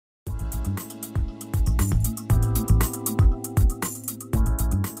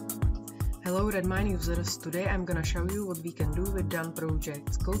Hello Redmine users, today I'm gonna show you what we can do with done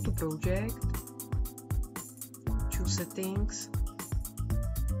projects. Go to project, choose settings.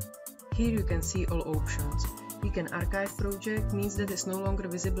 Here you can see all options. We can archive project, means that it's no longer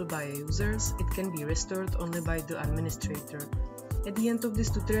visible by users, it can be restored only by the administrator. At the end of this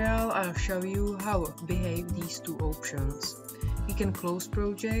tutorial I'll show you how to behave these two options. We can close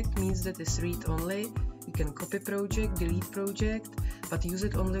project, means that it's read only. We can copy project, delete project, but use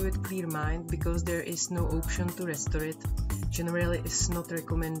it only with clear mind because there is no option to restore it. Generally it's not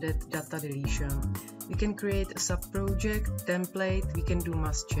recommended data deletion. We can create a sub-project, template, we can do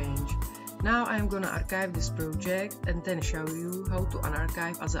must change. Now I'm gonna archive this project and then show you how to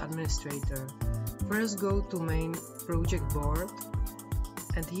unarchive as an administrator. First go to main project board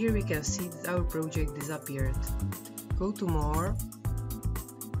and here we can see that our project disappeared. Go to more,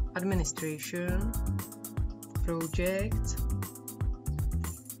 administration, project,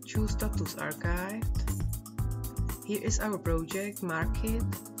 choose status archived. Here is our project, mark it,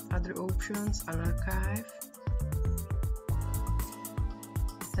 other options, unarchive.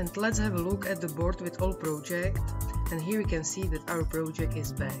 And let's have a look at the board with all project, and here we can see that our project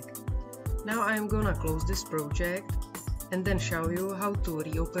is back. Now I am gonna close this project and then show you how to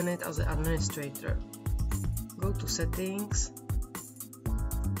reopen it as an administrator. Go to settings,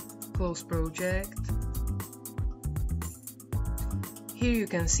 close project. Here you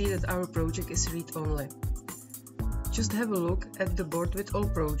can see that our project is read only. Just have a look at the board with all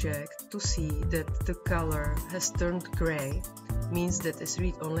project to see that the color has turned gray, means that it's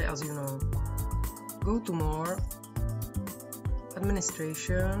read only as you know. Go to more,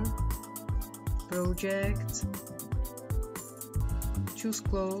 administration, project, choose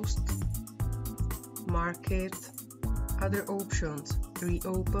closed, mark it, other options,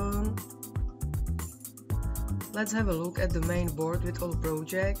 reopen. Let's have a look at the main board with all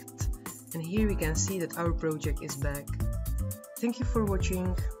project, and here we can see that our project is back. Thank you for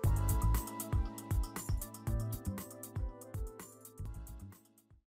watching.